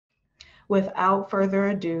Without further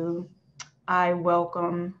ado, I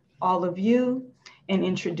welcome all of you and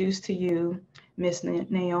introduce to you Miss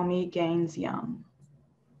Naomi Gaines-Young.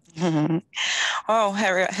 Oh,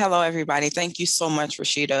 hello, everybody. Thank you so much,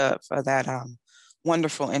 Rashida, for that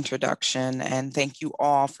wonderful introduction. And thank you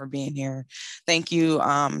all for being here. Thank you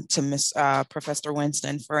to Miss Professor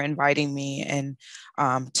Winston for inviting me and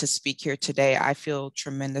to speak here today. I feel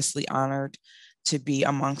tremendously honored to be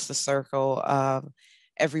amongst the circle of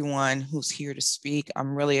everyone who's here to speak.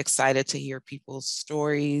 I'm really excited to hear people's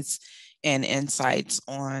stories and insights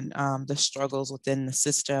on the struggles within the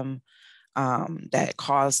system that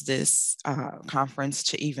caused this conference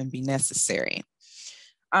to even be necessary.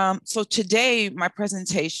 So today, my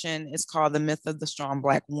presentation is called The Myth of the Strong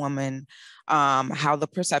Black Woman, how the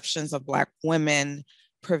perceptions of Black women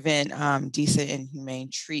prevent decent and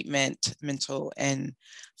humane treatment, mental and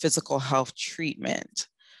physical health treatment.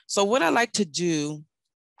 So what I like to do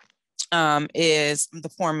is the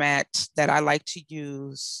format that I like to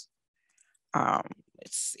use.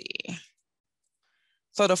 Let's see.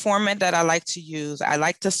 So the format that I like to use, I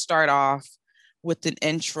like to start off with an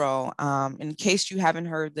intro. In case you haven't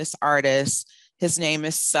heard this artist, his name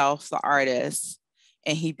is Self, the artist,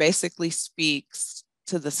 and he basically speaks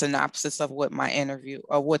to the synopsis of what my interview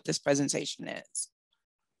or what this presentation is.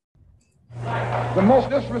 The most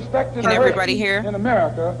disrespected Can everybody hear? In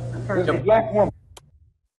America is the Black woman.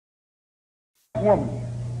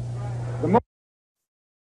 The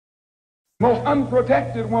most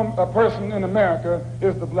unprotected person in America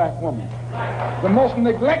is the Black woman. The most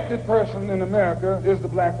neglected person in America is the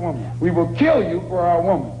Black woman. We will kill you for our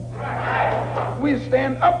woman. We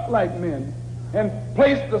stand up like men and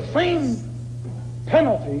place the same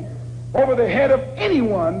penalty over the head of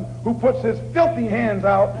anyone who puts his filthy hands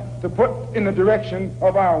out to put in the direction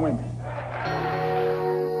of our women.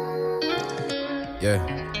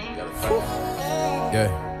 Yeah. Yeah.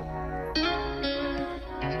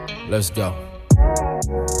 Let's go.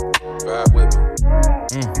 Ride with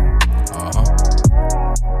me.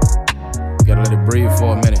 You gotta let it breathe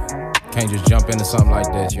for a minute. Can't just jump into something like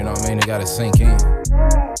that, you know what I mean? It gotta sink in.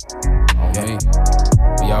 Okay.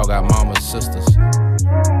 We all got mamas, sisters.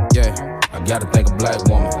 Yeah, I gotta thank a Black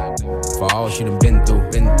woman for all she done been through,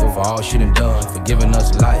 for all she done done, for giving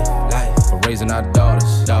us life, for raising our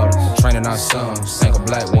daughters, for training our sons. Thank a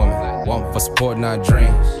Black woman for supporting our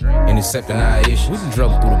dreams and accepting our issues. We done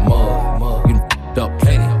drove through the mud, you done f***ed up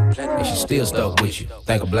plenty, and she still stuck with you.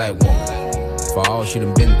 Thank a Black woman for all she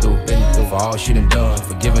done been through, for all she done done,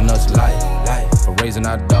 for giving us life, for raising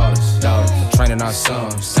our daughters, for training our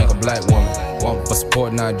sons. Thank a Black woman for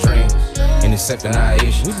supporting our dreams and accepting our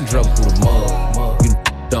issues. We done drove through the mud, you done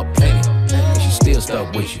f***ed up plenty, and she still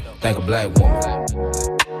stuck with you. Thank a Black woman.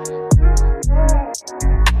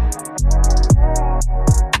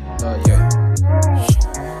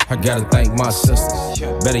 I gotta thank my sisters,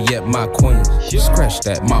 better yet my queens. Scratch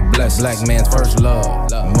that, my blessed Black man's first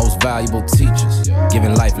love, most valuable teachers,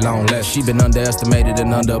 giving lifelong lessons. She been underestimated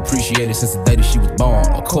and underappreciated since the day that she was born.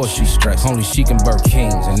 Of course she stressed, only she can birth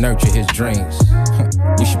kings and nurture his dreams.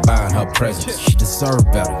 We should buy in her presence. She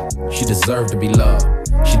deserved better, she deserved to be loved.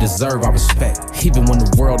 She deserve our respect. Even when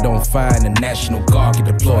the world don't find the National Guard get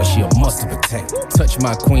deployed, she a must to protect. Touch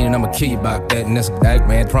my queen and I'ma kill you about that. And that's a Black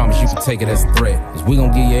man, promise you can take it as a threat. Cause we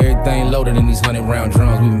gon' give you everything loaded in these 100-round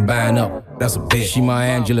drums we been buying up. That's a bet. She my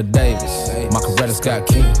Angela Davis, my Coretta Scott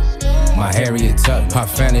King, my Harriet Tubman, my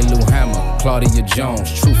Fannie Lou Hammer, Claudia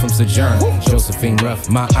Jones, True from Sojourner, Josephine Ruff,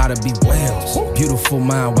 my Ida B. Wells, beautiful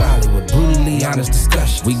mind Wiley with brutally honest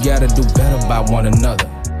discussion. We gotta do better by one another.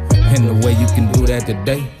 And the way you can do that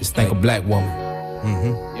today is thank a Black woman.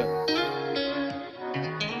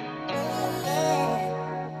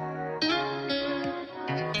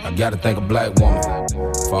 I gotta thank a Black woman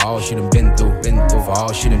for all she done been through, for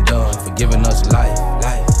all she done done, for giving us life,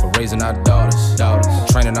 for raising our daughters, for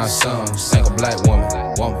training our sons. Thank a Black woman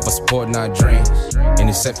for supporting our dreams and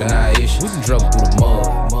accepting our issues. We done drove through the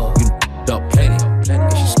mud, you done f***ed up plenty,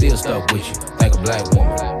 and she still stuck with you. Thank a Black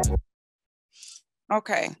woman.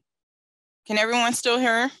 Okay. Can everyone still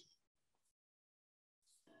hear?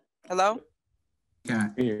 Hello? Yeah,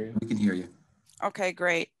 we can hear you. Okay,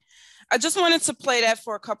 great. I just wanted to play that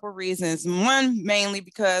for a couple of reasons. One, mainly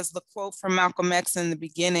because the quote from Malcolm X in the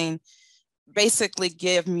beginning basically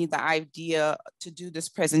gave me the idea to do this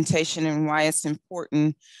presentation and why it's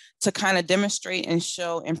important to kind of demonstrate and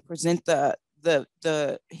show and present the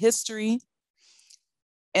history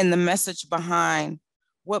and the message behind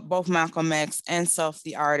what both Malcolm X and Self,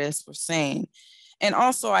 the artist, were saying. And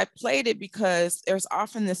also I played it because there's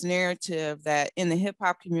often this narrative that in the hip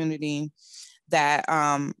hop community that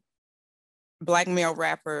Black male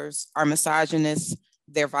rappers are misogynist,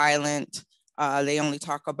 they're violent, they only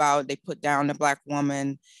talk about, they put down the Black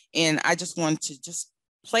woman. And I just want to just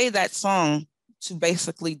play that song to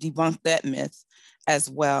basically debunk that myth as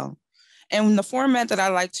well. And the format that I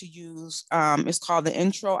like to use is called the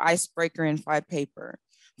intro, icebreaker, and 5 paper.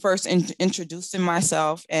 First, introducing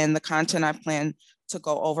myself and the content I plan to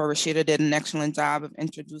go over. Rashida did an excellent job of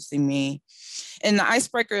introducing me. And the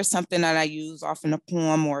icebreaker is something that I use, often a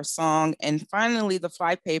poem or a song. And finally, the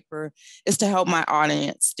 5 paper is to help my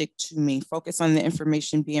audience stick to me, focus on the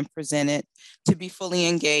information being presented, to be fully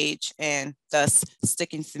engaged, and thus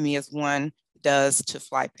sticking to me as one does to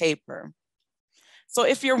fly paper. So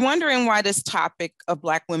if you're wondering why this topic of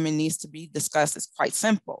Black women needs to be discussed, it's quite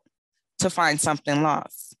simple: to find something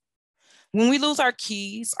lost. When we lose our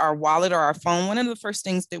keys, our wallet, or our phone, one of the first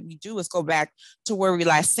things that we do is go back to where we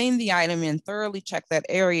last seen the item and thoroughly check that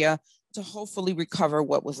area to hopefully recover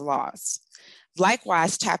what was lost.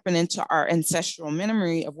 Likewise, tapping into our ancestral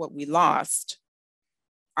memory of what we lost.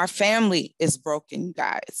 Our family is broken, you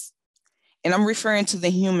guys. And I'm referring to the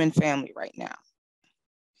human family right now.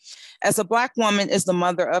 As a Black woman is the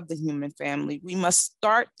mother of the human family, we must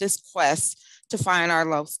start this quest to find our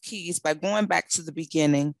lost keys by going back to the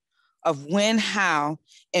beginning of when, how,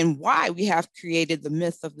 and why we have created the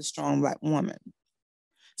myth of the strong Black woman.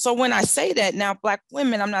 So when I say that now, Black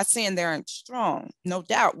women, I'm not saying they aren't strong. No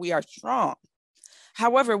doubt we are strong.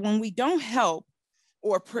 However, when we don't help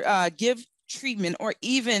or give treatment or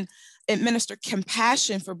even administer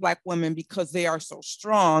compassion for Black women because they are so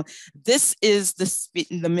strong, this is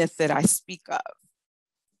the myth that I speak of.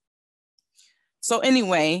 So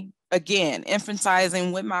anyway, again,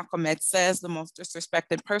 emphasizing what Malcolm X says, the most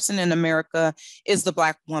disrespected person in America is the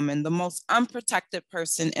Black woman. The most unprotected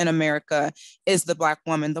person in America is the Black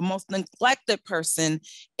woman. The most neglected person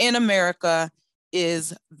in America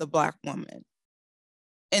is the Black woman.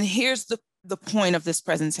 And here's the point of this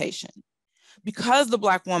presentation. Because the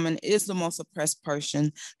Black woman is the most oppressed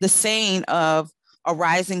person, the saying of a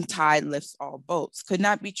rising tide lifts all boats could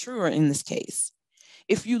not be truer in this case.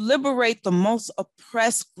 If you liberate the most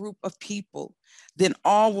oppressed group of people, then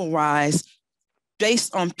all will rise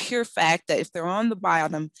based on pure fact that if they're on the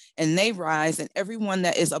bottom and they rise, and everyone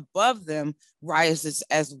that is above them rises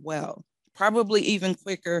as well, probably even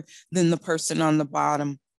quicker than the person on the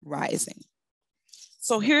bottom rising.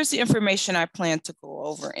 So here's the information I plan to go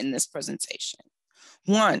over in this presentation.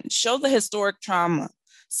 1, show the historic trauma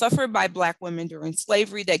suffered by Black women during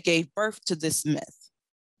slavery that gave birth to this myth.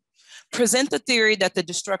 Present the theory that the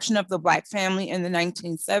destruction of the Black family in the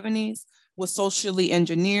 1970s was socially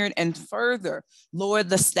engineered and further lowered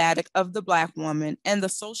the status of the Black woman and the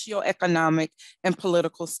socioeconomic and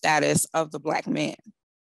political status of the Black man.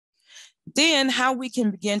 Then how we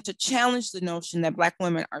can begin to challenge the notion that Black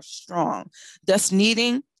women are strong, thus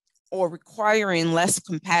needing or requiring less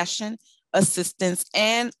compassion, assistance,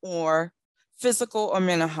 and or physical or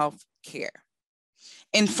mental health care.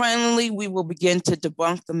 And finally, we will begin to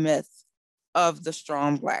debunk the myth of the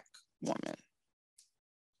strong Black woman.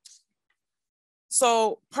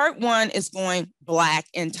 So part 1 is going Black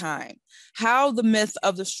in time, how the myth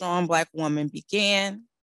of the strong Black woman began,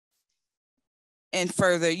 and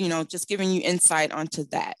further, just giving you insight onto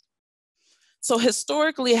that. So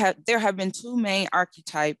historically, there have been 2 main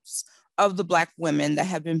archetypes of the Black women that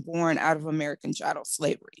have been born out of American chattel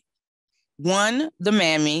slavery. 1, the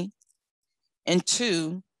mammy, and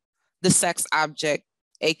 2, the sex object,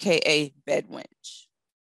 AKA bed wench.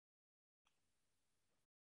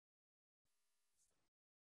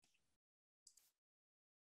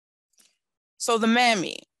 So the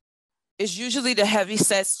mammy is usually the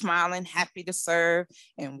heavy-set, smiling, happy to serve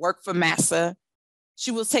and work for massa.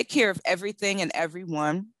 She will take care of everything and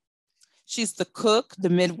everyone. She's the cook,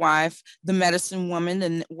 the midwife, the medicine woman,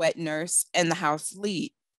 the wet nurse, and the house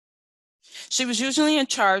lead. She was usually in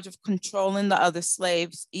charge of controlling the other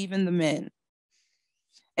slaves, even the men.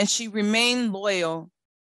 And she remained loyal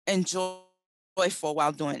and joyful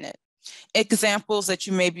while doing it. Examples that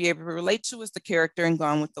you may be able to relate to is the character in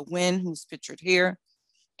Gone with the Wind, who's pictured here,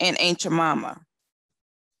 and Ain't Your Mama.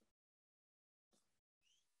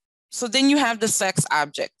 So then you have the sex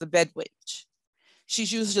object, the bed witch.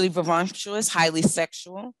 She's usually voluptuous, highly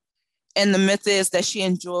sexual, and the myth is that she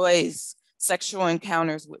enjoys sexual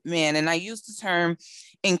encounters with men. And I use the term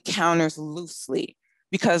encounters loosely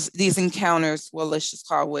because these encounters, well, let's just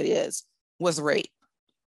call it what it is, was rape.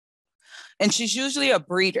 And she's usually a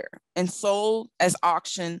breeder and sold as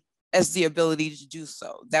auction as the ability to do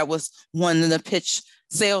so. That was one of the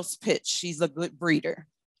sales pitch. She's a good breeder.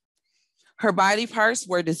 Her body parts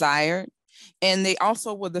were desired, and they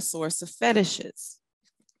also were the source of fetishes.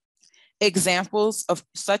 Examples of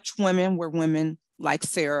such women were women like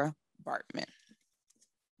Sarah Baartman.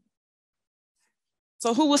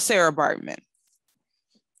 So who was Sarah Baartman?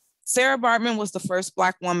 Sarah Baartman was the first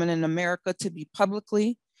Black woman in America to be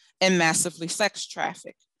publicly and massively sex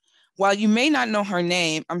trafficked. While you may not know her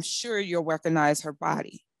name, I'm sure you'll recognize her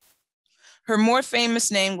body. Her more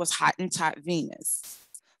famous name was Hottentot Venus.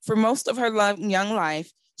 For most of her young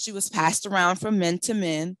life, she was passed around from men to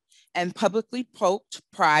men and publicly poked,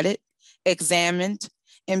 prodded, examined,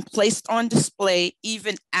 and placed on display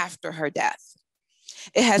even after her death.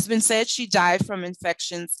 It has been said she died from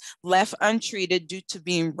infections left untreated due to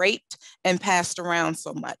being raped and passed around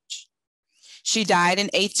so much. She died in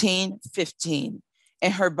 1815,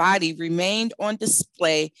 and her body remained on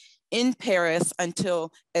display in Paris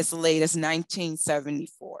until as late as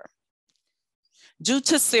 1974. Due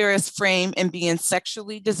to Sarah's frame and being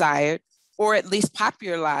sexually desired, or at least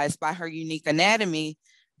popularized by her unique anatomy,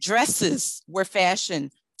 dresses were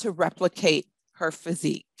fashioned to replicate her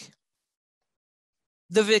physique.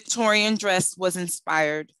 The Victorian dress was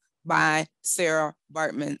inspired by Sarah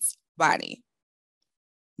Baartman's body.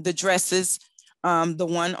 The dresses, the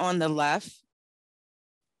one on the left,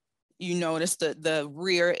 you notice that the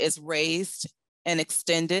rear is raised and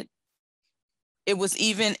extended. It was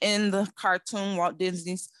even in the cartoon, Walt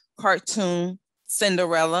Disney's cartoon,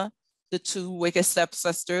 Cinderella. The two wicked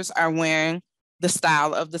stepsisters are wearing the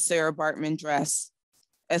style of the Sarah Baartman dress,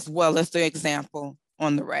 as well as the example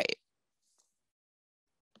on the right.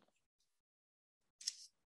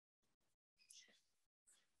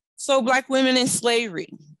 So Black women in slavery,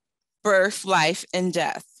 birth, life, and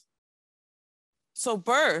death. So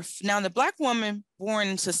birth, now the Black woman born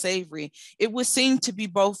into slavery, it was seen to be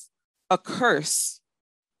both a curse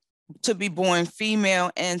to be born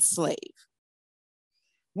female and slave.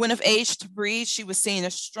 When of age to breed, she was seen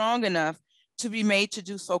as strong enough to be made to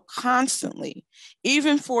do so constantly,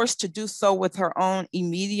 even forced to do so with her own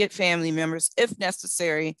immediate family members if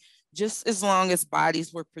necessary, just as long as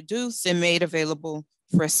bodies were produced and made available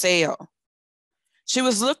for sale. She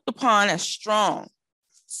was looked upon as strong,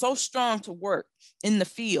 so strong to work in the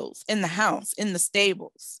fields, in the house, in the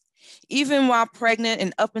stables, even while pregnant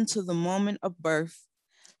and up until the moment of birth,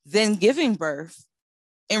 then giving birth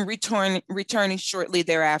and returning shortly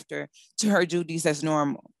thereafter to her duties as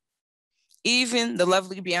normal. Even the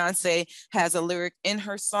lovely Beyonce has a lyric in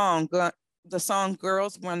her song, the song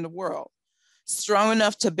Girls Run the World, strong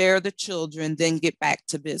enough to bear the children, then get back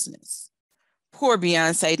to business. Poor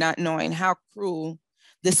Beyonce, not knowing how cruel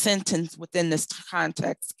the sentence within this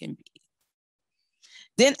context can be.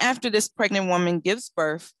 Then after this pregnant woman gives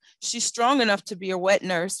birth, she's strong enough to be a wet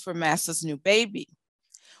nurse for Massa's new baby,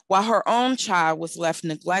 while her own child was left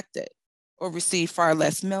neglected or received far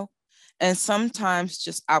less milk and sometimes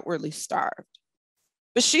just outwardly starved.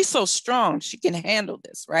 But she's so strong, she can handle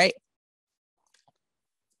this, right?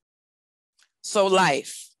 So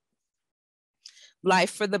life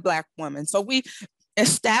for the Black woman. So we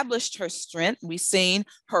established her strength. We've seen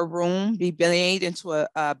her room be made into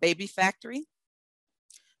a baby factory.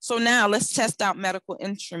 So now let's test out medical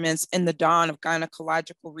instruments in the dawn of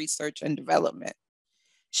gynecological research and development.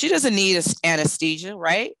 She doesn't need anesthesia,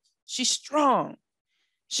 right? She's strong.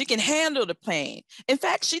 She can handle the pain. In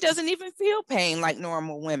fact, she doesn't even feel pain like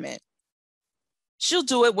normal women. She'll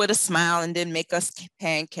do it with a smile and then make us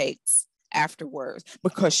pancakes afterwards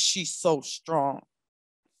because she's so strong.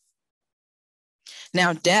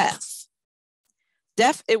 Now, death,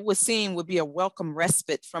 it was seen, would be a welcome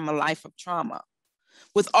respite from a life of trauma.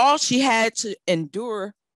 With all she had to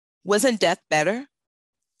endure, wasn't death better?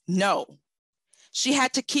 No. She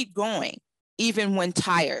had to keep going, even when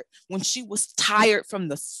tired, when she was tired from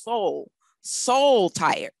the soul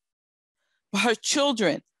tired. But her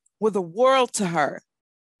children were the world to her.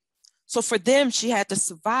 So for them, she had to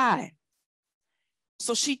survive.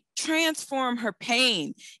 So she transformed her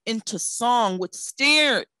pain into song with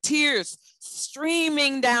tears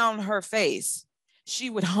streaming down her face. She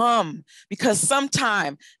would hum because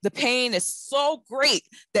sometimes the pain is so great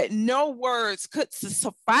that no words could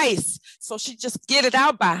suffice. So she just get it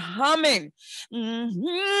out by humming.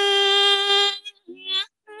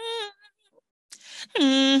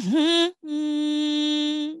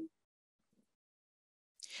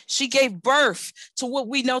 She gave birth to what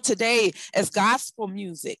we know today as gospel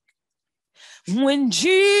music. When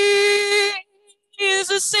Jesus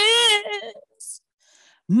is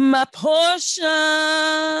my portion.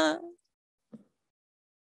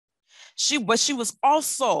 But she was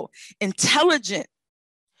also intelligent.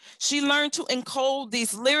 She learned to encode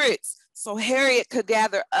these lyrics so Harriet could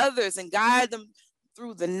gather others and guide them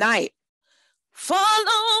through the night.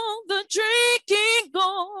 Follow the drinking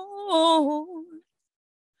gold.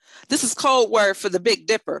 This is code word for the Big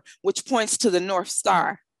Dipper, which points to the North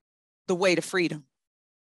Star, the way to freedom.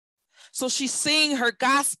 So she's singing her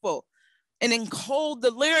gospel and encode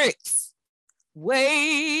the lyrics.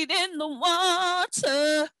 Wade in the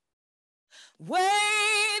water,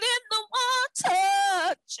 wade in the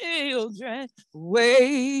water, children,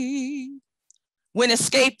 wade. When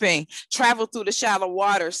escaping, travel through the shallow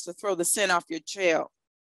waters to throw the sin off your trail.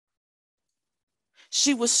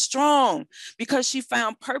 She was strong because she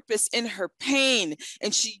found purpose in her pain,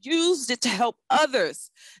 and she used it to help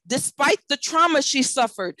others. Despite the trauma she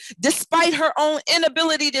suffered, despite her own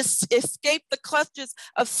inability to escape the clutches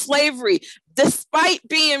of slavery, despite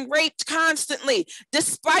being raped constantly,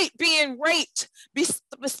 despite being raped,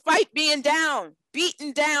 despite being down,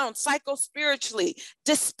 beaten down psycho-spiritually,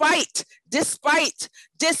 despite.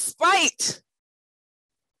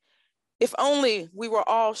 If only we were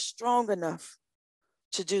all strong enough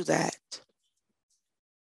to do that.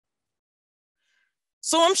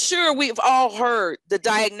 So I'm sure we've all heard the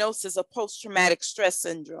diagnosis of post-traumatic stress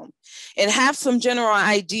syndrome and have some general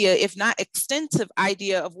idea, if not extensive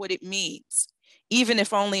idea, of what it means, even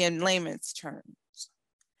if only in layman's terms.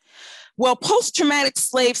 Well, post-traumatic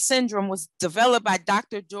slave syndrome was developed by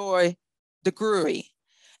Dr. Joy DeGruy,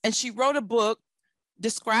 and she wrote a book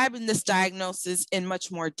describing this diagnosis in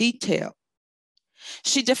much more detail.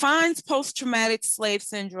 She defines post-traumatic slave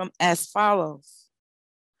syndrome as follows.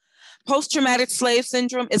 Post-traumatic slave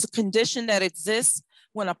syndrome is a condition that exists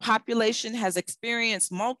when a population has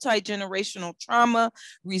experienced multi-generational trauma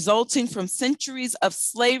resulting from centuries of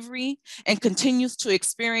slavery and continues to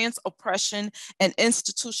experience oppression and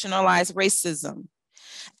institutionalized racism.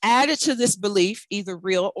 Added to this belief, either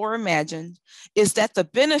real or imagined, is that the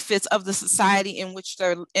benefits of the society in which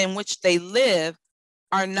they live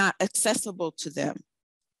are not accessible to them.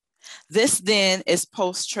 This then is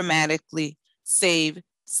post-traumatically slave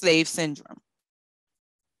syndrome.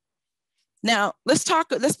 Now, let's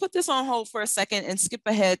put this on hold for a second and skip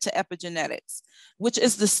ahead to epigenetics, which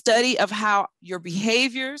is the study of how your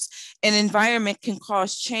behaviors and environment can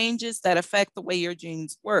cause changes that affect the way your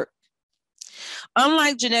genes work.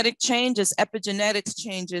 Unlike genetic changes, epigenetics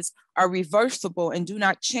changes are reversible and do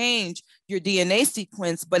not change your DNA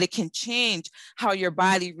sequence, but it can change how your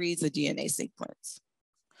body reads a DNA sequence.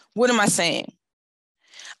 What am I saying?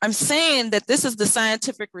 I'm saying that this is the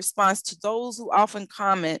scientific response to those who often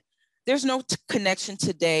comment, there's no connection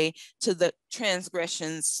today to the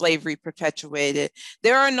transgressions slavery perpetuated.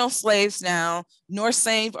 There are no slaves now, nor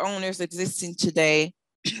slave owners existing today,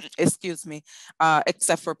 excuse me,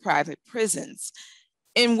 except for private prisons,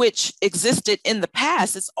 in which existed in the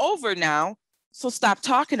past. It's over now, so stop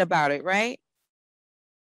talking about it, right?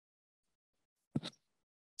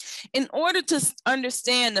 In order to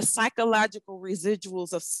understand the psychological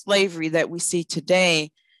residuals of slavery that we see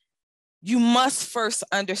today, you must first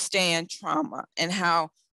understand trauma and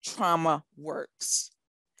how trauma works.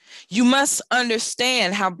 You must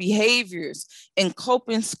understand how behaviors and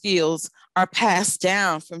coping skills are passed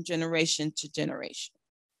down from generation to generation.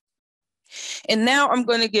 And now I'm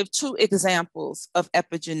going to give two examples of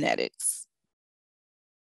epigenetics.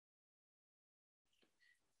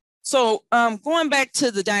 So going back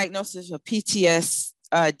to the diagnosis of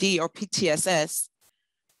PTSD or PTSS,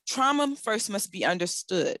 trauma first must be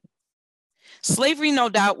understood. Slavery, no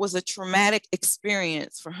doubt, was a traumatic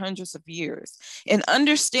experience for hundreds of years. And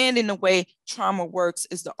understanding the way trauma works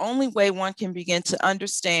is the only way one can begin to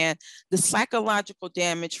understand the psychological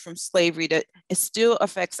damage from slavery that it still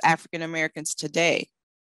affects African Americans today.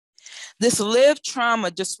 This lived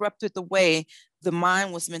trauma disrupted the way the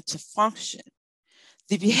mind was meant to function.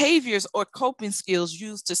 The behaviors or coping skills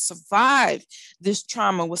used to survive this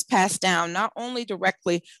trauma was passed down not only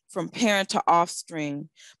directly from parent to offspring,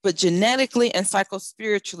 but genetically and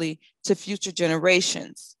psychospiritually to future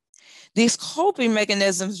generations. These coping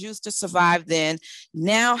mechanisms used to survive then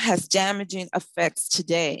now has damaging effects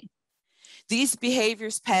today. These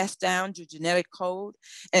behaviors pass down through genetic code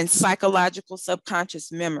and psychological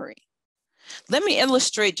subconscious memory. Let me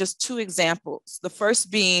illustrate just two examples. The first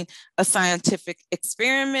being a scientific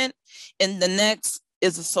experiment, and the next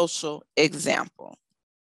is a social example.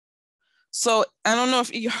 So I don't know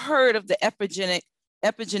if you heard of the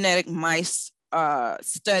epigenetic mice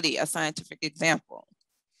study, a scientific example.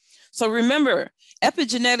 So remember,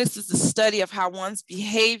 epigenetics is the study of how one's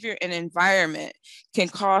behavior and environment can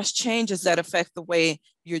cause changes that affect the way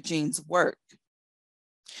your genes work.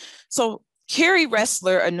 So Carrie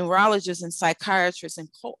Ressler, a neurologist and psychiatrist and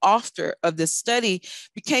co-author of this study,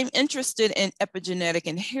 became interested in epigenetic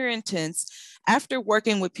inheritance after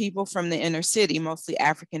working with people from the inner city, mostly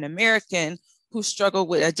African American, who struggled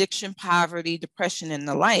with addiction, poverty, depression, and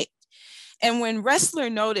the like. And when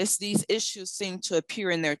Ressler noticed these issues seemed to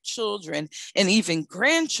appear in their children and even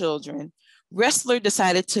grandchildren, Ressler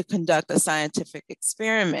decided to conduct a scientific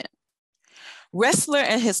experiment. Ressler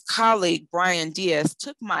and his colleague, Brian Diaz,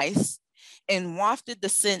 took mice and wafted the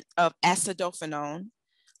scent of acetophenone,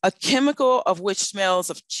 a chemical of which smells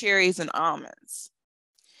of cherries and almonds.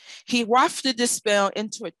 He wafted the smell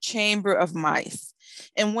into a chamber of mice.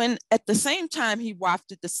 And when at the same time he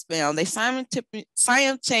wafted the smell, they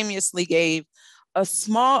simultaneously gave a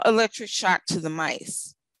small electric shock to the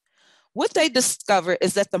mice. What they discovered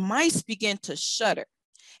is that the mice began to shudder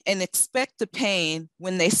and expect the pain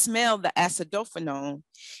when they smell the acetophenone,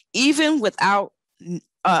 even without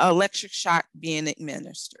electric shock being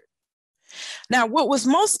administered. Now, what was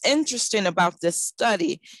most interesting about this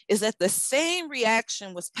study is that the same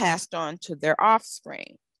reaction was passed on to their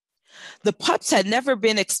offspring. The pups had never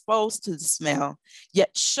been exposed to the smell,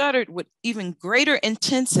 yet shuddered with even greater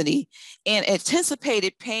intensity and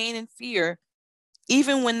anticipated pain and fear,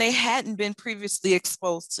 even when they hadn't been previously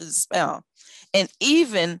exposed to the smell, and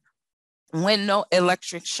even when no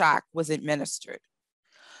electric shock was administered.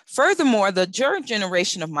 Furthermore, the third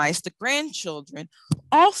generation of mice, the grandchildren,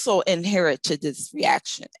 also inherited this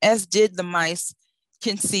reaction, as did the mice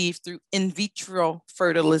conceived through in vitro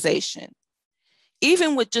fertilization.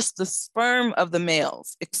 Even with just the sperm of the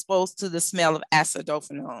males exposed to the smell of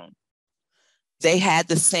acetophenone, they had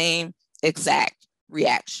the same exact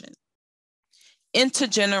reaction.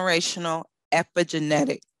 Intergenerational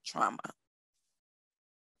epigenetic trauma.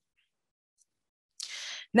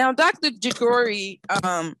 Now, Dr. Jagori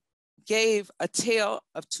gave a tale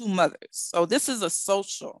of two mothers. So this is a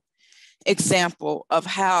social example of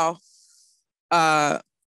how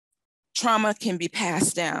trauma can be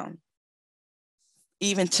passed down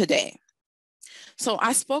even today. So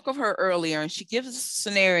I spoke of her earlier, and she gives a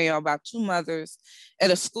scenario about two mothers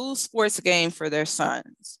at a school sports game for their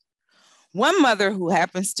sons. One mother who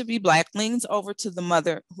happens to be Black leans over to the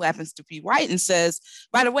mother who happens to be white and says,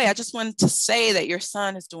 "By the way, I just wanted to say that your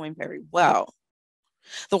son is doing very well."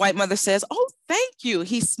 The white mother says, "Oh, thank you.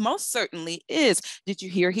 He most certainly is. Did you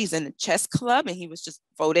hear he's in the chess club and he was just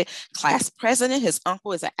voted class president? His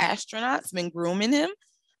uncle is an astronaut, has been grooming him.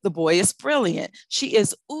 The boy is brilliant." She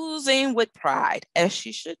is oozing with pride, as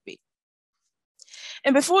she should be.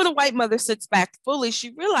 And before the white mother sits back fully, she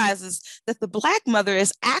realizes that the Black mother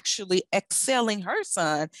is actually excelling her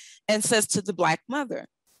son and says to the Black mother,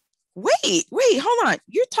 wait, hold on.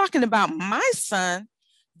 You're talking about my son.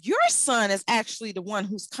 Your son is actually the one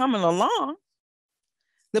who's coming along.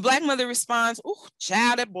 The Black mother responds, "Oh,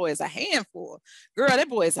 child, that boy is a handful. Girl, that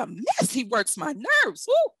boy is a mess. He works my nerves.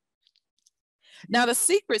 Woo." Now, the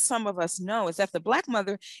secret some of us know is that the Black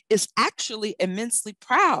mother is actually immensely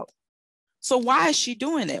proud. So why is she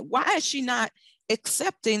doing it? Why is she not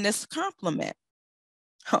accepting this compliment?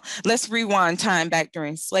 Let's rewind time back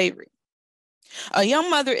during slavery. A young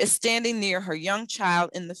mother is standing near her young child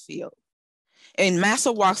in the field. And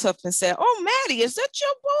Massa walks up and said, "Oh, Maddie, is that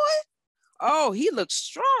your boy? Oh, he looks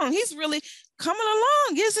strong. He's really coming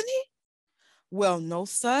along, isn't he?" "Well, no,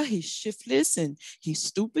 sir. He's shiftless and he's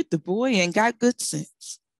stupid. The boy ain't got good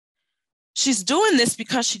sense." She's doing this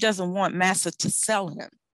because she doesn't want Massa to sell him.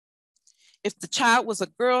 If the child was a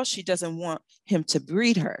girl, she doesn't want him to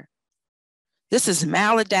breed her. This is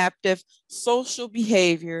maladaptive social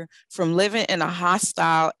behavior from living in a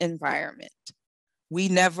hostile environment. We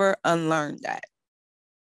never unlearned that.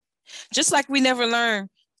 Just like we never learned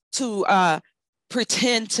to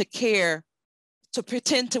pretend to care, to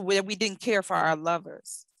pretend to where we didn't care for our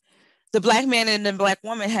lovers. The Black man and the Black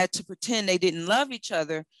woman had to pretend they didn't love each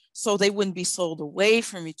other so they wouldn't be sold away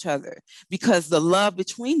from each other, because the love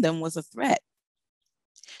between them was a threat.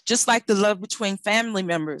 Just like the love between family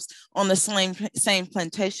members on the same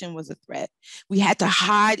plantation was a threat. We had to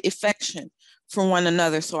hide affection from one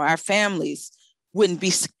another so our families wouldn't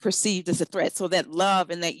be perceived as a threat, so that love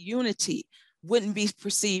and that unity wouldn't be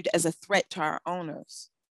perceived as a threat to our owners.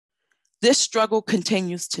 This struggle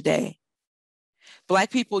continues today.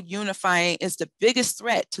 Black people unifying is the biggest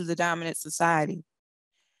threat to the dominant society.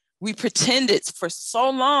 We pretended for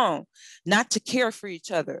so long not to care for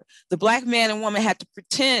each other. The Black man and woman had to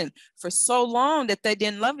pretend for so long that they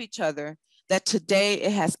didn't love each other, that today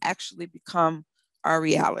it has actually become our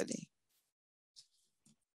reality.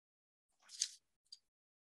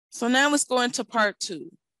 So now let's go into part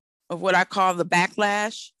 2 of what I call the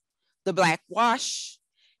backlash, the Black wash,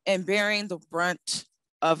 and bearing the brunt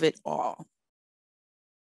of it all.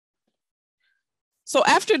 So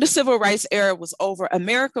after the civil rights era was over,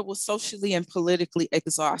 America was socially and politically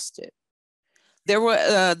exhausted. There were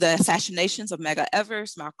the assassinations of Medgar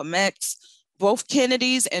Evers, Malcolm X, both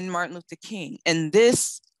Kennedys, and Martin Luther King, and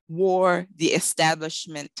this wore the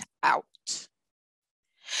establishment out.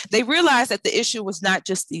 They realized that the issue was not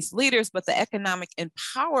just these leaders, but the economic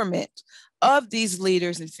empowerment of these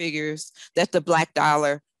leaders and figures that the Black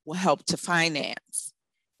dollar will help to finance.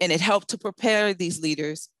 And it helped to propel these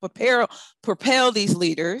leaders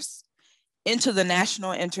into the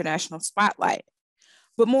national and international spotlight.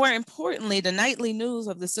 But more importantly, the nightly news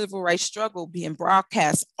of the civil rights struggle being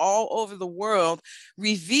broadcast all over the world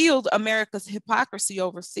revealed America's hypocrisy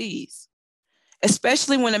overseas,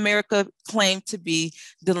 especially when America claimed to be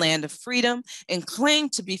the land of freedom and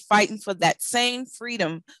claimed to be fighting for that same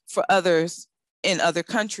freedom for others in other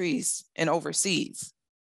countries and overseas.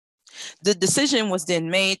 The decision was then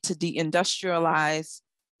made to deindustrialize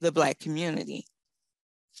the Black community.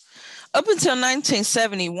 Up until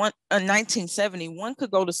 1970, one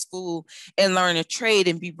could go to school and learn a trade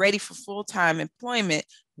and be ready for full-time employment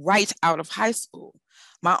right out of high school.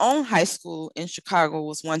 My own high school in Chicago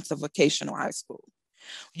was once a vocational high school.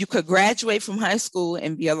 You could graduate from high school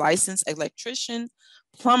and be a licensed electrician,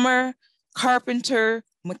 plumber, carpenter,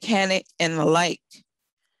 mechanic, and the like.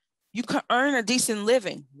 You could earn a decent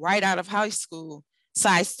living right out of high school,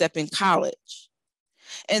 sidestepping college.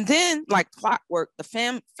 And then, like clockwork,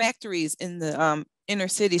 the factories in the inner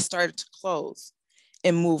city started to close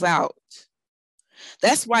and move out.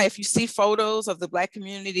 That's why if you see photos of the Black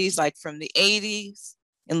communities, like from the 80s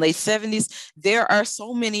and late 70s, there are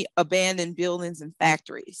so many abandoned buildings and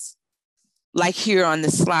factories, like here on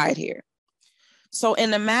this slide here. So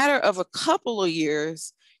in a matter of a couple of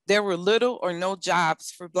years, there were little or no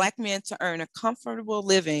jobs for Black men to earn a comfortable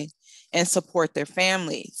living and support their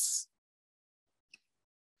families.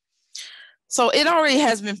 So it already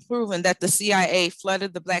has been proven that the CIA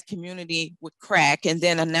flooded the Black community with crack and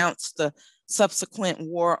then announced the subsequent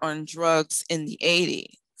war on drugs in the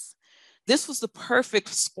 80s. This was the perfect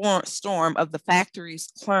storm of the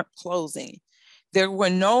factories closing. There were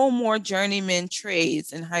no more journeyman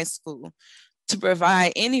trades in high school to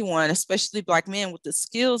provide anyone, especially Black men, with the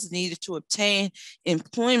skills needed to obtain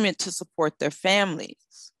employment to support their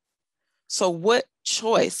families. So what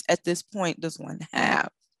choice at this point does one have?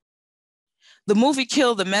 The movie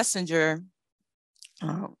Kill the Messenger,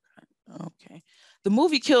 The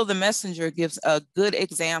movie Kill the Messenger gives a good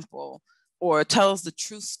example or tells the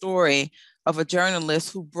true story of a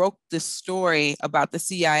journalist who broke this story about the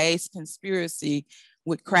CIA's conspiracy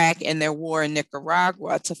with crack and their war in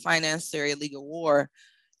Nicaragua to finance their illegal war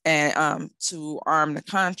and to arm the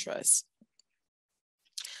Contras.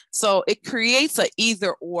 So it creates an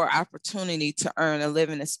either or opportunity to earn a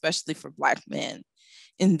living, especially for Black men.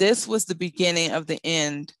 And this was the beginning of the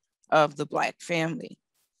end of the Black family.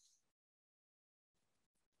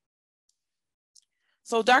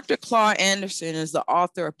 So Dr. Claude Anderson is the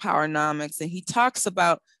author of Powernomics, and he talks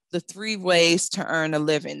about the 3 ways to earn a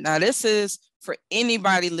living. Now, this is for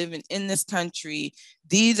anybody living in this country.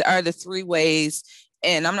 These are the 3 ways.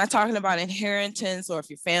 And I'm not talking about inheritance or if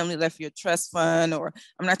your family left you a trust fund, or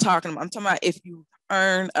I'm talking about if you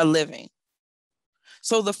earn a living.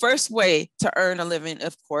 So the first way to earn a living,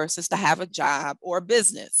 of course, is to have a job or a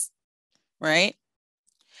business, right?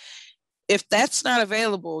 If that's not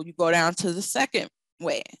available, you go down to the second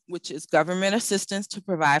way, which is government assistance to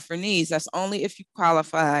provide for needs. That's only if you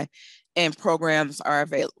qualify and programs are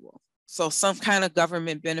available. So some kind of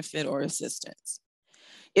government benefit or assistance.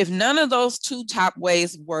 If none of those 2 top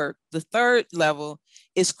ways work, the third level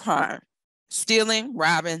is crime. Stealing,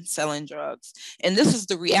 robbing, selling drugs. And this is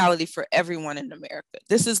the reality for everyone in America.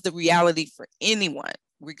 This is the reality for anyone,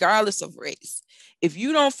 regardless of race. If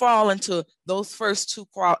you don't fall into those first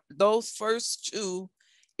two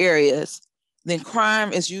areas, then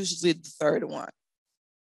crime is usually the third one,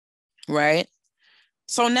 right?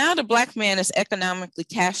 So now the Black man is economically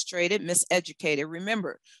castrated, miseducated.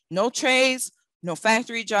 Remember, no trades, no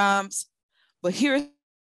factory jobs, but here's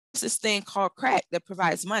this thing called crack that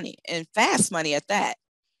provides money, and fast money at that.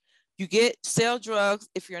 You sell drugs.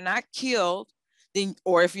 If you're not killed, then,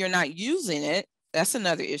 or if you're not using it, that's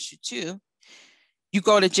another issue too. You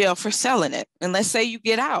go to jail for selling it. And let's say you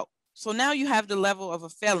get out. So now you have the level of a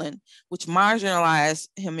felon, which marginalizes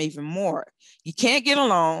him even more. You can't get a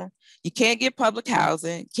loan. You can't get public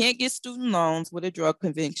housing, can't get student loans with a drug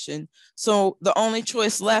conviction. So the only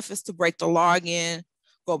choice left is to break the law again,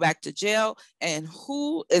 go back to jail, and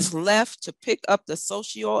who is left to pick up the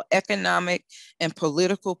socio-economic and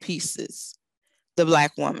political pieces? the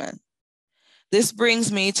Black woman. This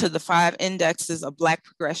brings me to the 5 indexes of Black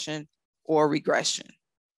progression or regression.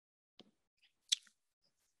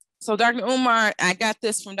 So Dr. Umar, I got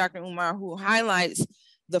this from Dr. Umar, who highlights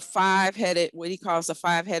the 5-headed, what he calls the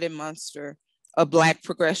 5-headed monster of Black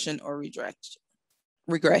progression or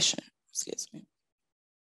regression, excuse me.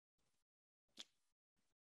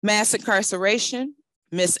 Mass incarceration,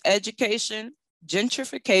 miseducation,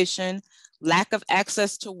 gentrification, lack of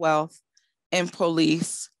access to wealth, and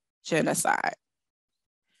police genocide.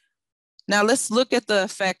 Now let's look at the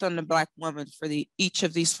effect on the Black woman for each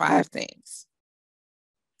of these 5 things.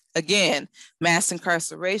 Again, mass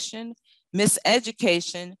incarceration,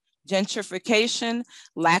 miseducation, gentrification,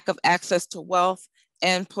 lack of access to wealth,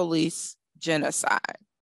 and police genocide.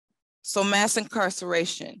 So mass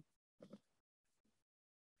incarceration,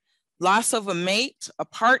 loss of a mate, a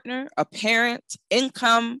partner, a parent,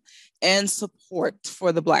 income, and support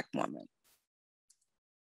for the Black woman.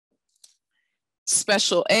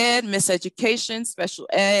 Special ed, miseducation, special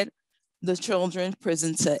ed, the children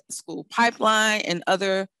prison to school pipeline, and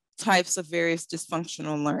other types of various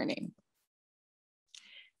dysfunctional learning.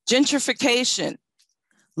 Gentrification,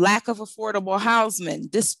 lack of affordable housing,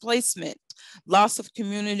 displacement, loss of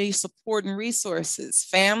community support and resources,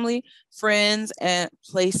 family, friends, and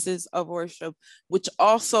places of worship, which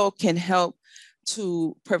also can help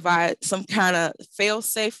to provide some kind of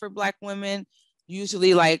fail-safe for Black women,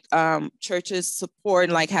 usually like churches support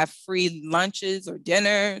and like have free lunches or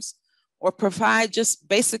dinners, or provide just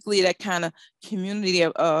basically that kind of community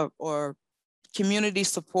or community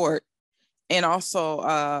support, and also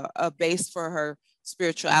a base for her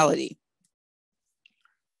spirituality.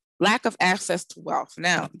 Lack of access to wealth.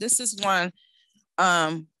 Now, this is one,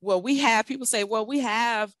 well, we have, people say, well, we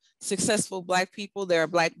have successful Black people. There are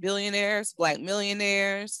Black billionaires, Black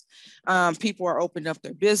millionaires. People are opening up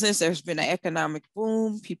their business. There's been an economic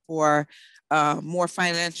boom. People are more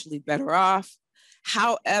financially better off.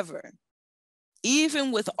 However,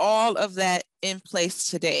 even with all of that in place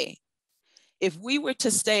today, if we were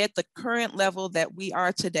to stay at the current level that we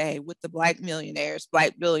are today with the Black millionaires,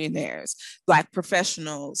 Black billionaires, Black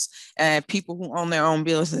professionals, and people who own their own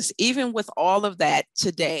business, even with all of that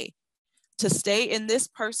today, to stay in this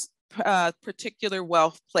particular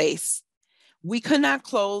wealth place, we could not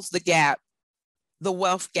close the gap, the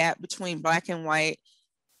wealth gap between Black and white,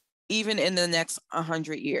 even in the next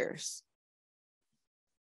 100 years.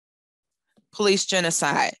 Police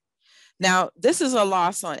genocide. Now, this is a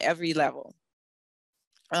loss on every level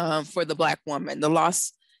for the Black woman, the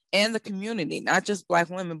loss and the community, not just Black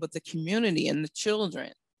women, but the community and the children.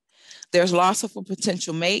 There's loss of a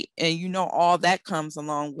potential mate, and you know all that comes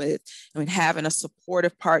along with having a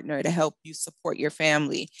supportive partner to help you support your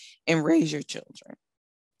family and raise your children.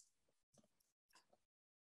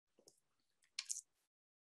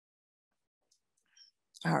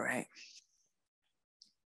 All right.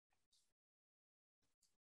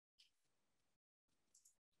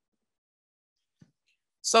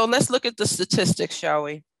 So let's look at the statistics, shall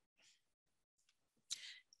we?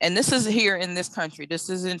 And this is here in this country, this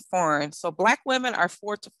isn't foreign. So Black women are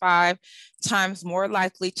 4 to 5 times more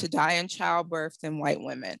likely to die in childbirth than white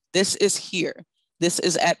women. This is here, this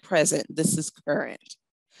is at present, this is current.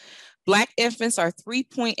 Black infants are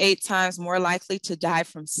 3.8 times more likely to die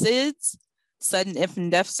from SIDS, sudden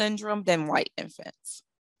infant death syndrome, than white infants.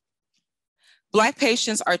 Black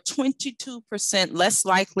patients are 22% less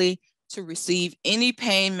likely to receive any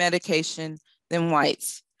pain medication than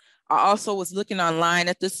whites. I also was looking online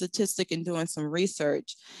at this statistic and doing some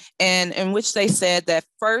research, and in which they said that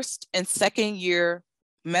 1st and 2nd year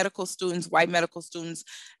medical students, white medical students,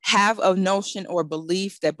 have a notion or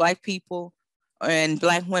belief that Black people and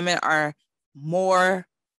Black women are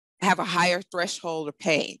have a higher threshold of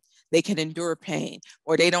pain. They can endure pain,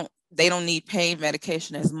 or they don't need pain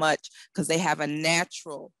medication as much because they have a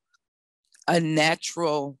natural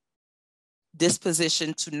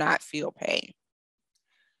disposition to not feel pain.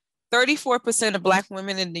 34% of Black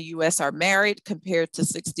women in the US are married compared to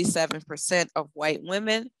 67% of white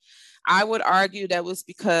women. I would argue that was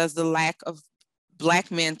because the lack of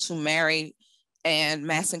Black men to marry and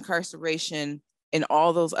mass incarceration and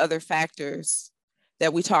all those other factors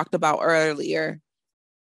that we talked about earlier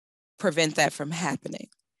prevent that from happening.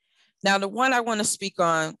 Now, the one I want to speak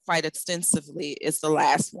on quite extensively is the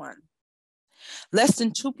last one. Less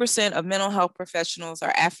than 2% of mental health professionals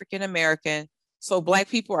are African American, so Black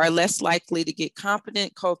people are less likely to get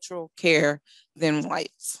competent cultural care than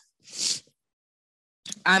whites.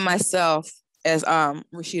 I myself, as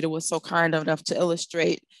Rashida was so kind enough to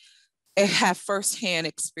illustrate, have firsthand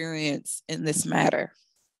experience in this matter.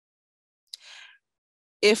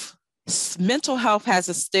 If Mental health has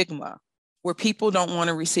a stigma where people don't want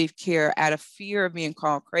to receive care out of fear of being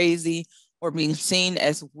called crazy or being seen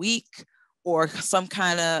as weak, or some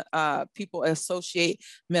kind of people associate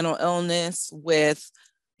mental illness with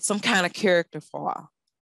some kind of character flaw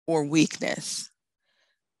or weakness.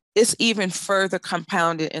 It's even further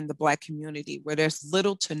compounded in the Black community, where there's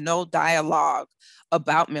little to no dialogue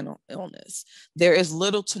about mental illness. There is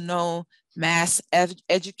little to no mass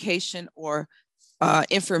education or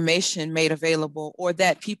information made available, or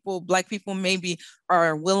that Black people maybe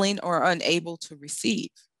are willing or unable to receive.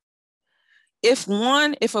 If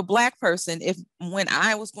a Black person, when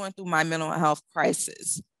I was going through my mental health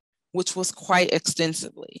crisis, which was quite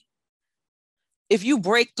extensively, if you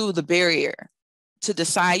break through the barrier to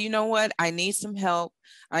decide, you know what, I need some help.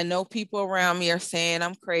 I know people around me are saying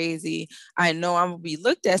I'm crazy. I know I'm gonna be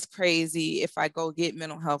looked as crazy if I go get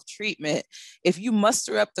mental health treatment. If you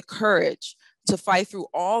muster up the courage to fight through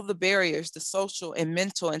all the barriers, the social and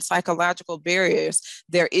mental and psychological barriers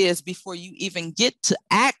there is before you even get to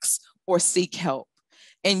ask or seek help,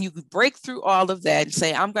 and you break through all of that and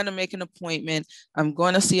say, I'm going to make an appointment, I'm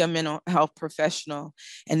going to see a mental health professional.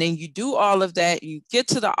 And then you do all of that, you get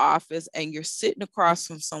to the office and you're sitting across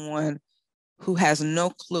from someone who has no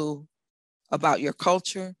clue about your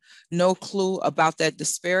culture, no clue about that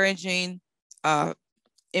disparaging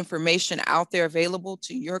information out there available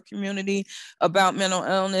to your community about mental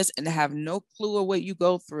illness, and have no clue of what you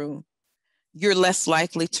go through, you're less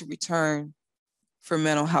likely to return for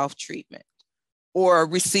mental health treatment or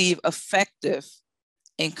receive effective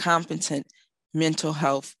and competent mental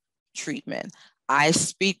health treatment. I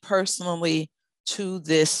speak personally to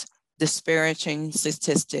this disparaging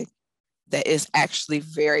statistic that is actually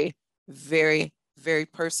very, very, very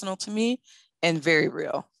personal to me and very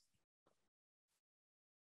real.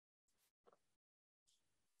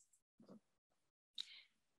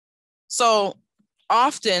 So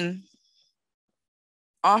often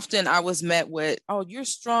I was met with, oh, you're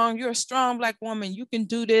strong, you're a strong Black woman, you can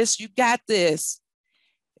do this, you got this,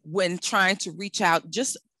 when trying to reach out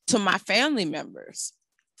just to my family members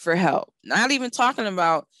for help. Not even talking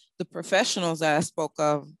about the professionals that I spoke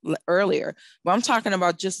of earlier, but I'm talking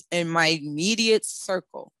about just in my immediate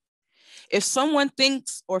circle. If someone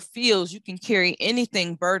thinks or feels you can carry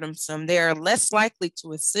anything burdensome, they are less likely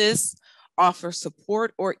to assist, offer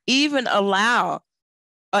support, or even allow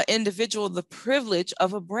an individual the privilege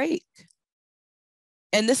of a break.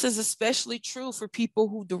 And this is especially true for people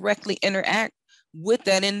who directly interact with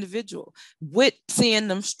that individual, with seeing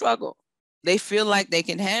them struggle. They feel like they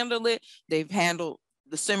can handle it. They've handled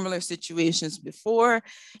the similar situations before,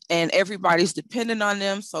 and everybody's dependent on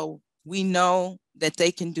them. So we know that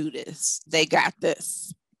they can do this. They got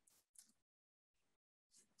this.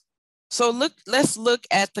 So let's look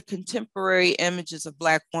at the contemporary images of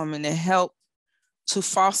Black women that help to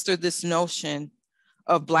foster this notion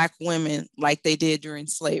of Black women like they did during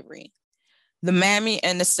slavery. The Mammy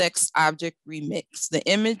and the Sex Object Remix, the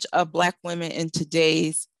image of Black women in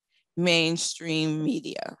today's mainstream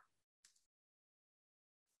media.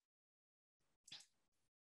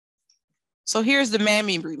 So here's the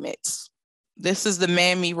Mammy remix. This is the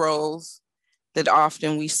Mammy roles that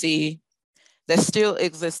often we see that still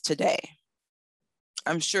exist today.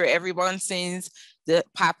 I'm sure everyone's seen the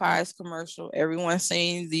Popeyes commercial, everyone's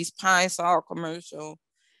seen these Pine Sol commercial,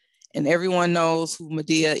 and everyone knows who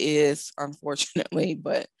Medea is, unfortunately,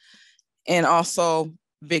 and also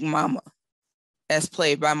Big Mama, as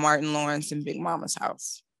played by Martin Lawrence in Big Mama's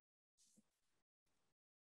House.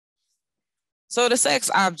 So the Sex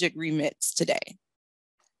Object Remix today.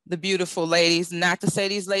 The beautiful ladies, not to say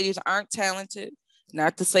these ladies aren't talented,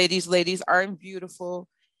 not to say these ladies aren't beautiful,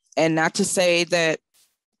 and not to say that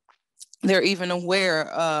they're even aware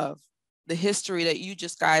of the history that you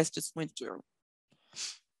guys just went through.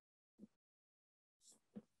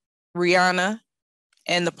 Rihanna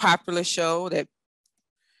and the popular show that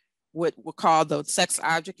what we call the Sex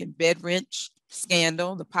Object and Bed Wrench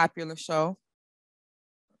Scandal, the popular show.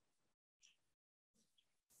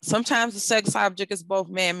 Sometimes the sex object is both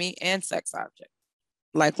mammy and sex object,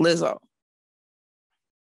 like Lizzo.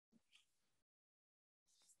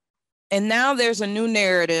 And now there's a new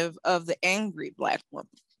narrative of the angry Black woman.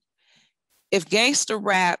 If gangster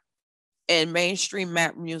rap and mainstream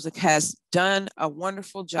rap music has done a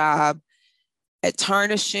wonderful job at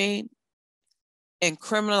tarnishing and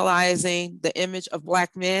criminalizing the image of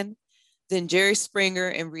Black men, then Jerry Springer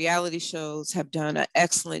and reality shows have done an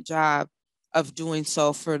excellent job of doing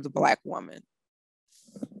so for the Black woman.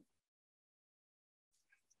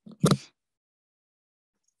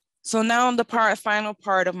 So now on the final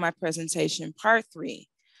part of my presentation, part 3,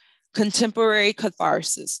 Contemporary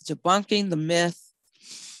catharsis, debunking the myth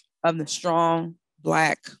of the strong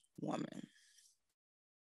Black woman.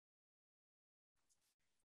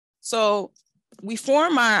 So we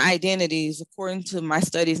form our identities according to my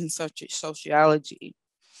studies in sociology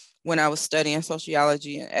when I was studying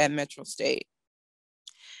sociology at Metro State.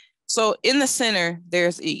 So in the center,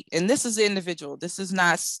 there's E, and this is the individual. This is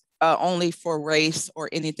not only for race or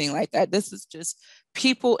anything like that. This is just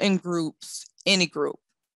people in groups, any group.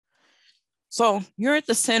 So you're at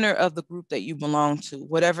the center of the group that you belong to,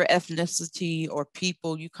 whatever ethnicity or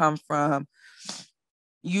people you come from,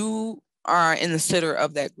 you are in the center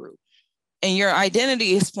of that group. And your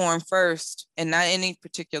identity is formed first, and not in any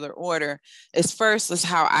particular order. It's first is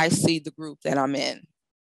how I see the group that I'm in.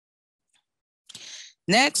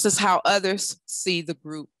 Next is how others see the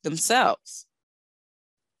group themselves.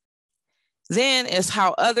 Then is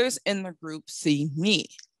how others in the group see me.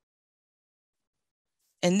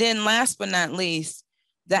 And then last but not least,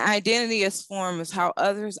 the identity is formed as how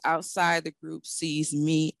others outside the group sees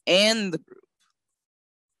me and the group.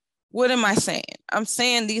 What am I saying? I'm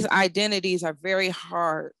saying these identities are very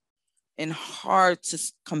hard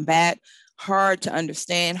to combat, hard to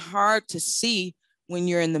understand, hard to see when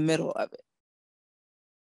you're in the middle of it.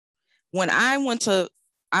 When I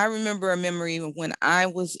remember a memory when I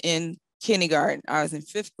was in kindergarten, I was in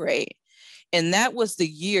 5th grade. And that was the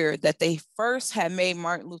year that they first had made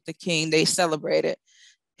Martin Luther King, they celebrated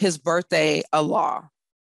his birthday a law.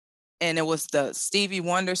 And it was the Stevie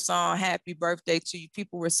Wonder song, Happy Birthday to You.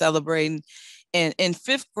 People were celebrating. And in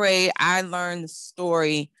 5th grade, I learned the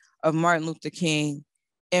story of Martin Luther King.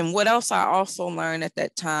 And what else I also learned at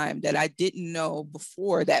that time that I didn't know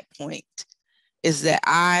before that point is that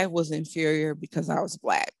I was inferior because I was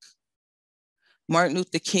Black. Martin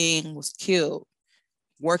Luther King was killed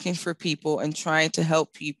working for people and trying to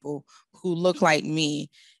help people who look like me.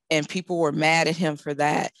 And people were mad at him for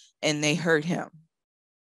that, and they hurt him.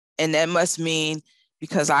 And that must mean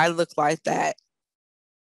because I look like that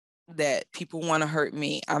people want to hurt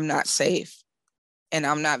me. I'm not safe and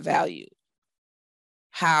I'm not valued.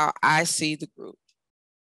 How I see the group,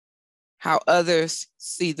 how others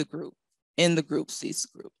see the group, in the group sees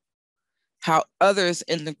the group, how others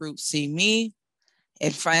in the group see me,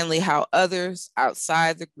 and finally, how others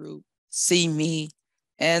outside the group see me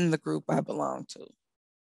and the group I belong to.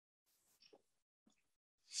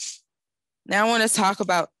 Now I want to talk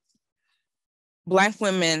about Black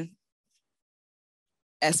women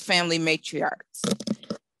as family matriarchs.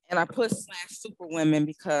 And I put /superwomen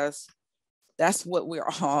because that's what we're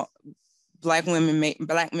all, Black women,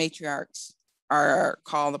 Black matriarchs are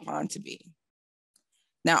called upon to be.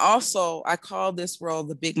 Now also, I call this role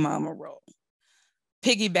the Big Mama role,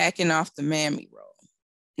 piggybacking off the Mammy role.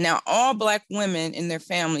 Now, all Black women in their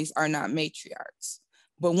families are not matriarchs,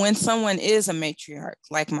 but when someone is a matriarch,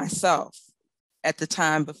 like myself, at the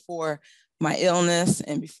time before my illness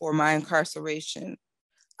and before my incarceration,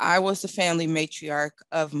 I was the family matriarch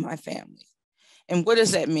of my family. And what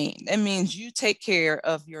does that mean? That means you take care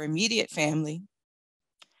of your immediate family.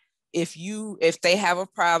 If they have a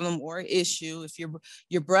problem or issue, if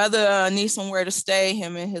your brother needs somewhere to stay,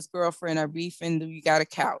 him and his girlfriend are beefing, you got a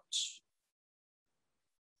couch.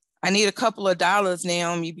 I need a couple of dollars,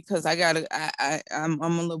 Naomi, because I'm a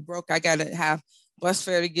little broke. I gotta have bus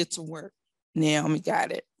fare to get to work. Naomi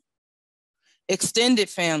got it. Extended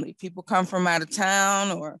family, people come from out of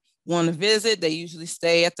town or want to visit, they usually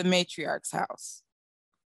stay at the matriarch's house,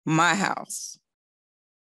 my house.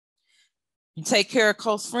 You take care of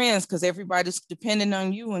close friends because everybody's depending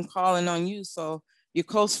on you and calling on you. So your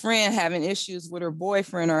close friend having issues with her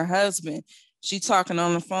boyfriend or her husband, she talking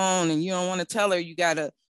on the phone and you don't want to tell her you got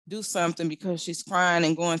to do something because she's crying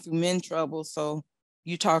and going through men trouble. So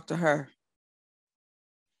you talk to her.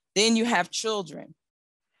 Then you have children,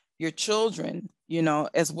 your children,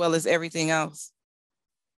 as well as everything else.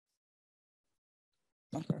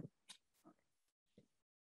 Okay.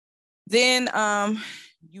 Then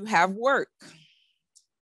you have work.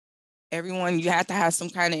 Everyone, you have to have some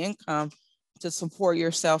kind of income to support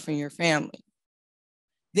yourself and your family.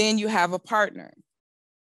 Then you have a partner,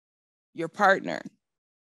 your partner,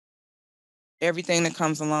 everything that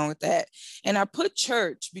comes along with that. And I put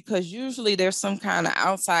church because usually there's some kind of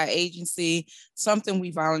outside agency, something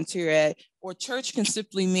we volunteer at, or church can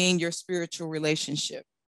simply mean your spiritual relationship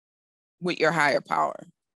with your higher power.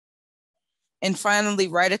 And finally,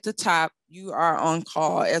 right at the top, you are on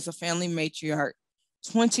call as a family matriarch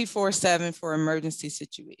 24/7 for emergency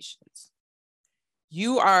situations.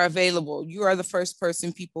 You are available. You are the first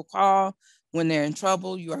person people call when they're in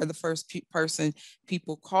trouble. You are the first person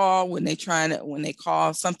people call when they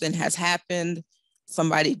call something has happened,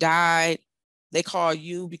 somebody died, they call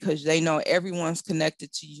you because they know everyone's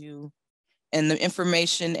connected to you and the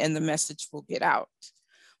information and the message will get out.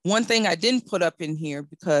 One thing I didn't put up in here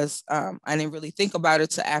because I didn't really think about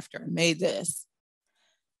it till after I made this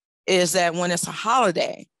is that when it's a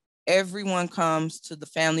holiday, everyone comes to the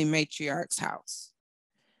family matriarch's house.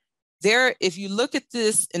 There, if you look at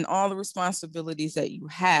this and all the responsibilities that you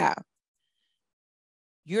have,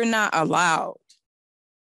 you're not allowed.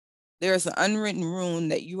 There's an unwritten rule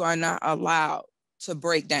that you are not allowed to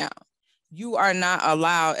break down. You are not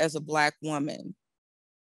allowed as a Black woman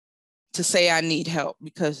to say, I need help,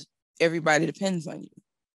 because everybody depends on you.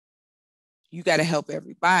 You got to help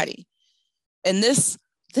everybody. And this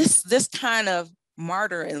kind of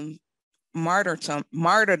martyrdom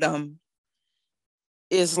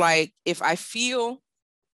is like, if I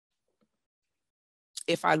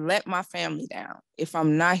let my family down, if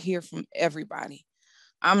I'm not here from everybody,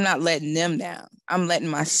 I'm not letting them down. I'm letting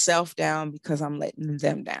myself down because I'm letting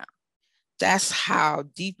them down. That's how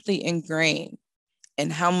deeply ingrained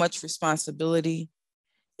and how much responsibility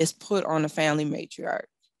is put on the family matriarch.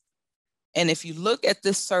 And if you look at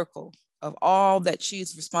this circle of all that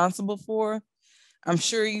she's responsible for, I'm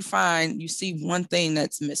sure you see one thing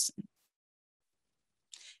that's missing,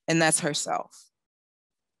 and that's herself.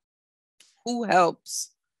 Who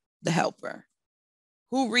helps the helper?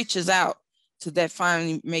 Who reaches out to that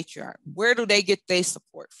family matriarch? Where do they get their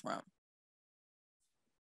support from?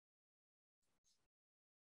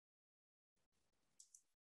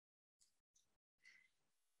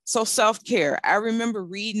 So self-care, I remember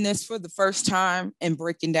reading this for the first time and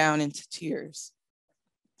breaking down into tears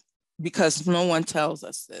because no one tells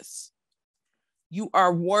us this. You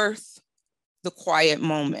are worth the quiet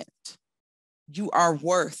moment. You are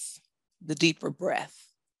worth the deeper breath.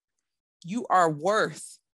 You are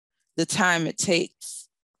worth the time it takes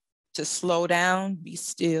to slow down, be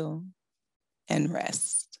still, and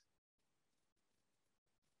rest.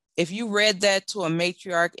 If you read that to a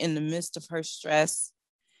matriarch in the midst of her stress,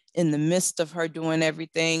 in the midst of her doing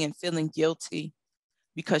everything and feeling guilty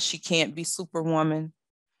because she can't be Superwoman,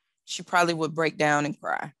 she probably would break down and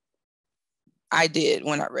cry. I did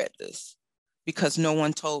when I read this because no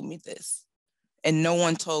one told me this. And no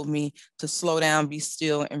one told me to slow down, be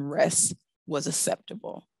still, and rest was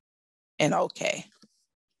acceptable and okay.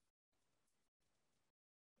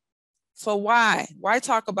 So why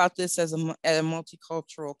talk about this at a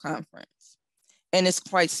multicultural conference? And it's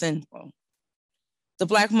quite simple. The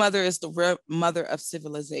Black mother is the mother of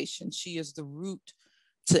civilization. She is the root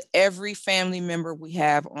to every family member we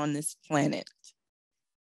have on this planet.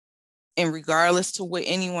 And regardless to what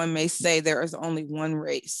anyone may say, there is only one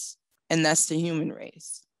race, and that's the human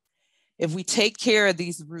race. If we take care of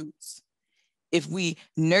these roots, if we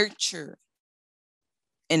nurture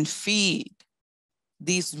and feed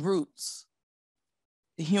these roots,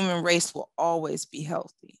 the human race will always be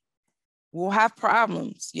healthy. We'll have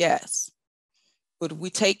problems, yes. But if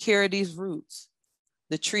we take care of these roots,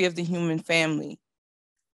 the tree of the human family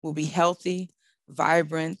will be healthy,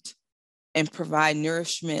 vibrant, and provide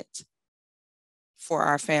nourishment for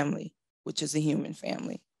our family, which is a human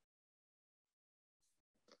family.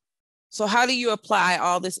 So how do you apply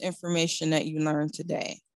all this information that you learned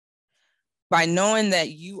today? By knowing that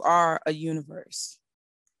you are a universe.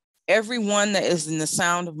 Everyone that is in the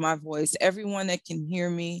sound of my voice, everyone that can hear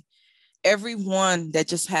me, everyone that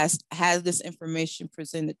just has this information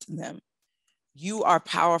presented to them, you are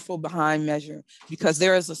powerful behind measure because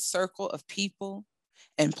there is a circle of people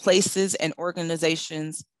and places and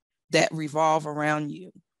organizations that revolve around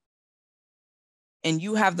you. And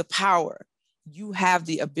you have the power, you have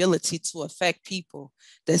the ability to affect people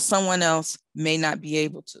that someone else may not be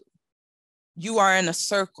able to. You are in a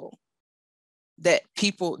circle that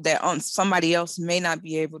somebody else may not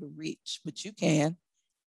be able to reach, but you can,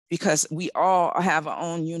 because we all have our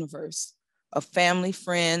own universe of family,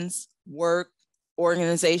 friends, work,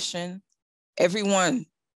 organization. Everyone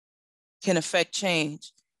can affect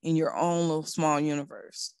change in your own little small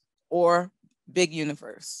universe or big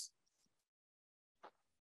universe.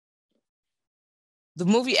 The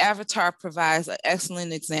movie Avatar provides an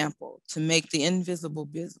excellent example to make the invisible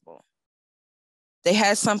visible. They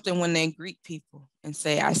had something when they greet people and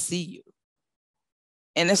say, I see you.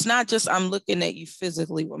 And it's not just I'm looking at you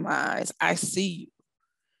physically with my eyes, I see you,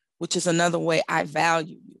 which is another way I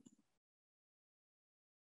value you.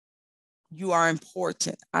 You are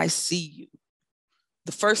important, I see you.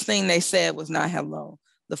 The first thing they said was not hello.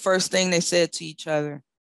 The first thing they said to each other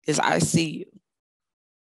is I see you.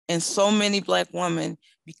 And so many Black women,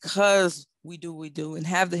 because we do and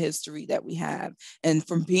have the history that we have, and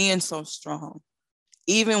from being so strong,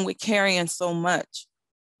 Even with carrying so much,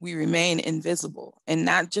 we remain invisible, and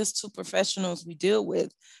not just to professionals we deal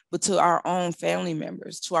with, but to our own family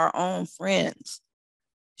members, to our own friends.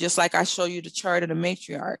 Just like I show you the chart of the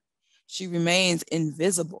matriarch, she remains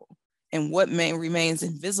invisible. And what remains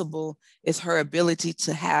invisible is her ability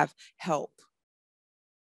to have help,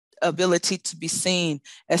 ability to be seen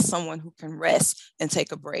as someone who can rest and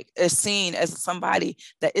take a break, is seen as somebody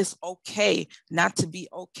that it's okay not to be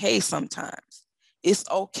okay sometimes. It's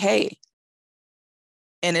okay.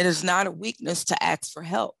 And it is not a weakness to ask for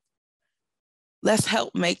help. Let's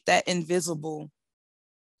help make that invisible,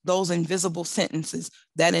 those invisible sentences,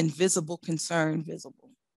 that invisible concern visible.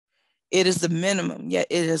 It is the minimum, yet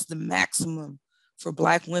it is the maximum for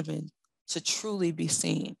Black women to truly be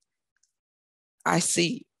seen. I see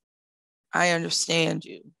you. I understand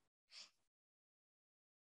you.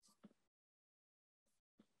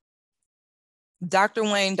 Dr.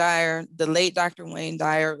 Wayne Dyer, the late Dr. Wayne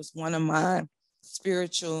Dyer, was one of my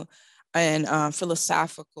spiritual and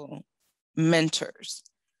philosophical mentors.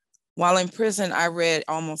 While in prison, I read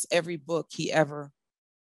almost every book he ever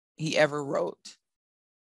wrote.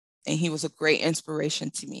 And he was a great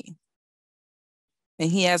inspiration to me.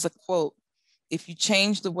 And he has a quote: "If you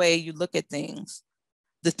change the way you look at things,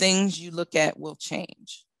 the things you look at will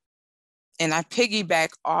change." And I piggyback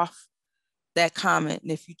off that comment.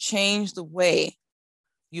 And if you change the way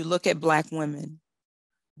you look at Black women,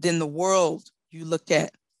 then the world you look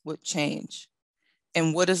at would change.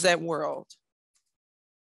 And what is that world?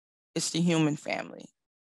 It's the human family.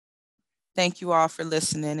 Thank you all for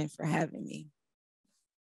listening and for having me.